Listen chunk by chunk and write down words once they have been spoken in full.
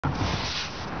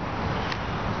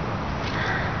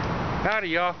Howdy,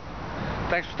 y'all.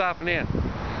 Thanks for stopping in.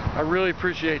 I really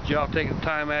appreciate y'all taking the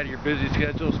time out of your busy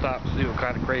schedule to stop and see what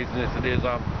kind of craziness it is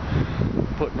I'm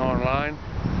putting online.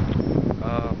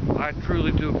 I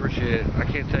truly do appreciate it. I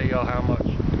can't tell y'all how much.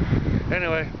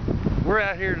 Anyway, we're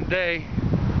out here today,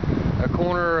 a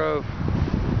corner of,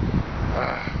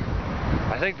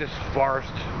 I think this is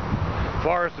Forest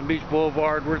and Beach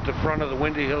Boulevard. We're at the front of the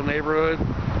Windy Hill neighborhood,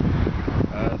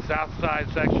 south side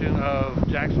section of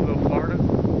Jacksonville, Florida.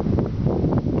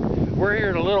 We're here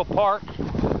in a little park,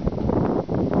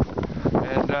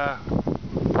 and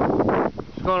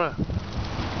just gonna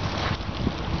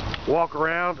walk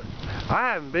around.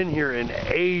 I haven't been here in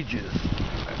ages.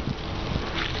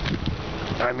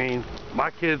 I mean,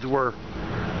 my kids were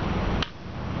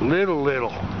little,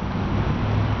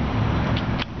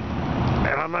 and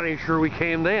I'm not even sure we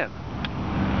came then.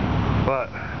 But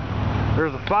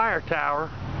there's a fire tower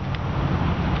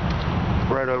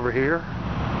right over here.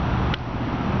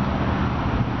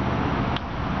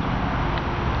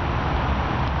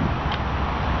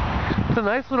 It's a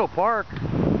nice little park.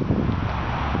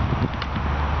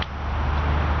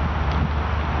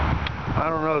 I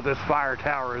don't know if this fire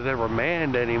tower is ever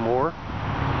manned anymore.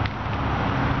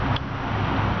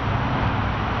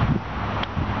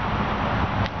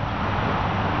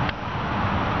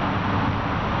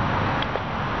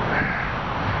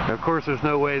 Of course, there's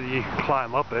no way that you can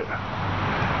climb up it.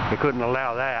 They couldn't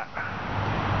allow that.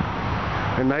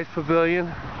 A nice pavilion.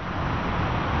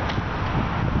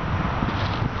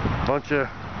 Bunch of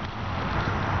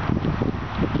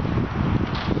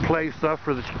play stuff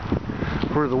for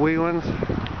the wee ones.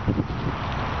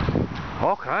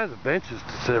 All kinds of benches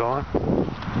to sit on.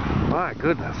 My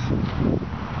goodness.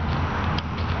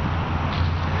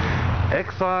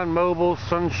 ExxonMobil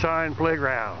Sunshine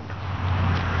Playground.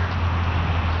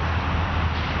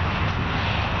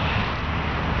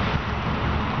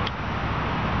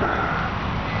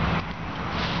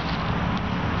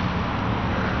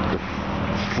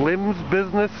 Slim's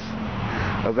business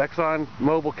of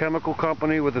ExxonMobil Chemical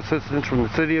Company, with assistance from the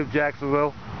City of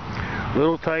Jacksonville,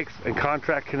 Little Tykes and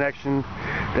Contract Connection,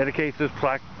 dedicates this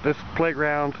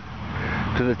playground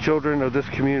to the children of this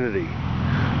community.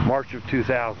 March of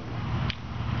 2000.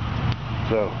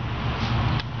 So,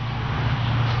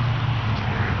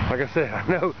 like I said, I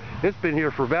know it's been here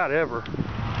for about ever.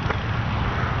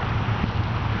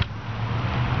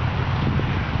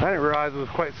 I didn't realize it was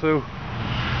quite so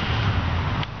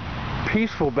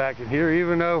peaceful back in here,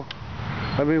 even though,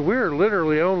 I mean, we're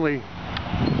literally only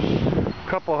a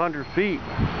couple hundred feet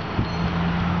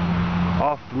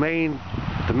off the main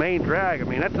drag. I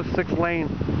mean, that's a 6-lane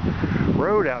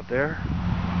road out there.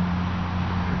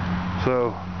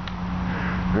 So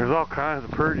there's all kinds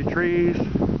of pretty trees.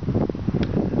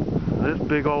 This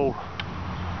big old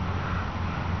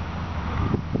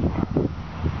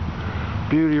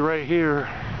beauty right here.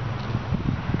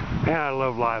 Man, I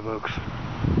love live oaks.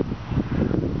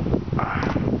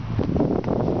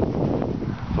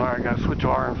 Sorry, I gotta switch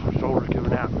arms, my shoulder's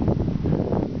giving out.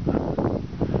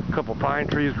 A couple pine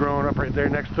trees growing up right there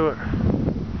next to it.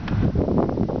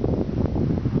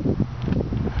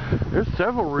 There's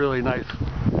several really nice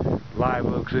live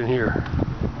oaks in here.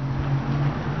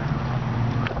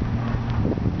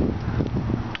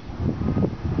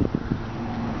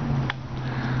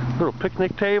 Little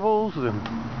picnic tables and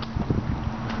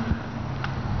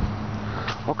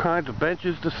all kinds of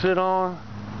benches to sit on.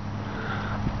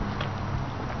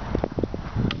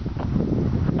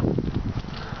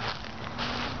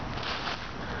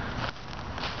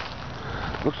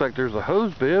 Looks like there's a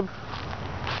hose bib.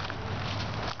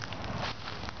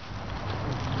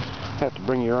 Have to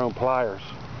bring your own pliers.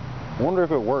 I wonder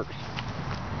if it works.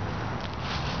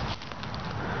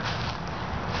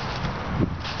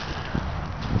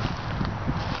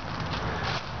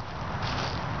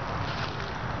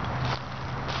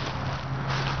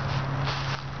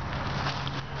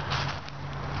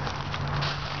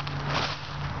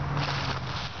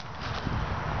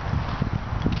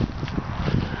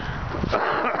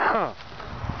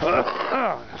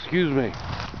 Excuse me.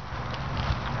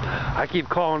 I keep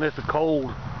calling this a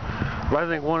cold, but I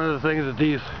think one of the things that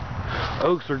these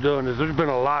oaks are doing is there's been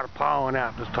a lot of pollen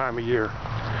out this time of year,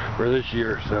 or this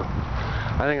year, so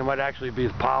I think it might actually be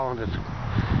the pollen that's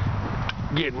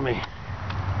getting me.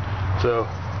 So,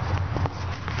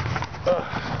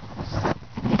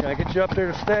 can I get you up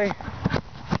there to stay?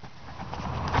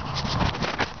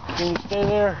 Can you stay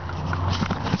there?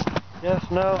 Yes,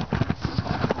 no?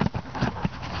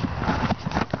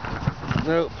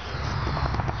 Nope.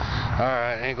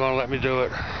 Alright, ain't gonna let me do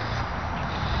it.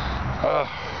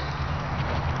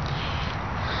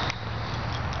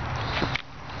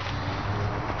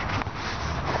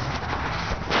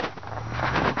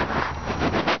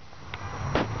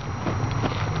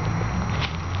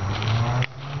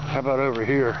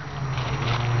 over here.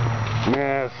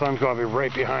 Man, the sun's gonna be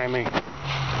right behind me.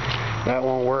 That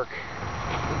won't work.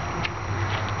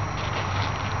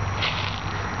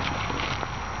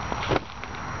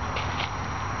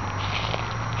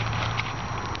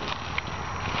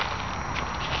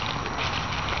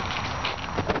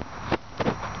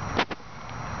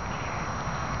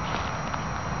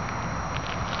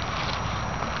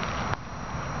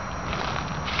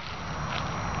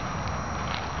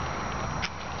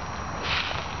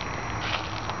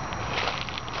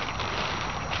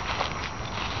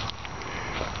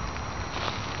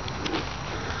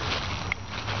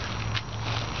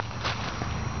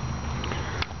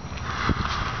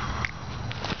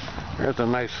 There's a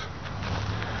nice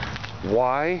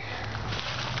Y.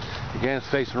 Again, it's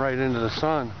facing right into the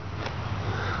sun.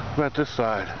 What about this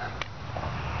side?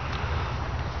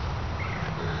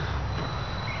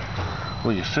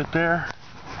 Will you sit there?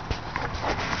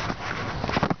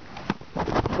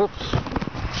 Oops.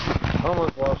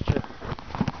 Almost lost you.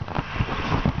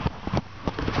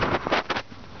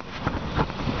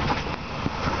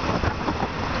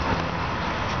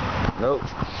 Nope.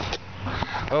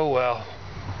 Oh well.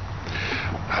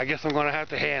 I guess I'm going to have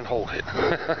to hand hold it.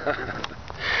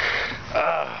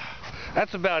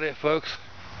 That's about it, folks.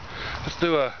 Let's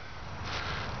do a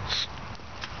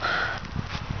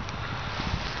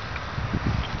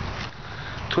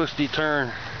twisty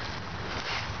turn.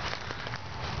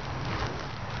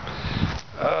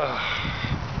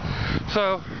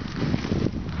 So,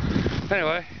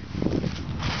 anyway,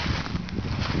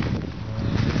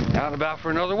 out and about for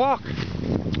another walk.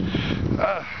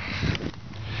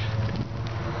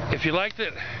 If you liked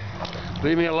it,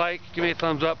 leave me a like, give me a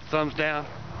thumbs up, thumbs down,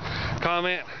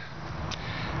 comment,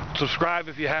 subscribe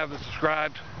if you haven't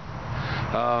subscribed.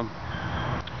 I'm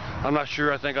not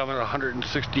sure, I think I'm at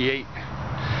 168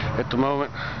 at the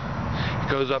moment. It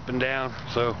goes up and down,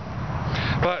 so,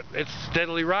 but it's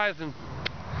steadily rising.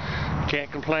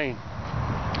 Can't complain.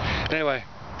 Anyway,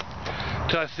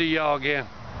 till I see y'all again,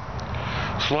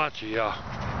 sláinte y'all.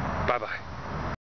 Bye-bye.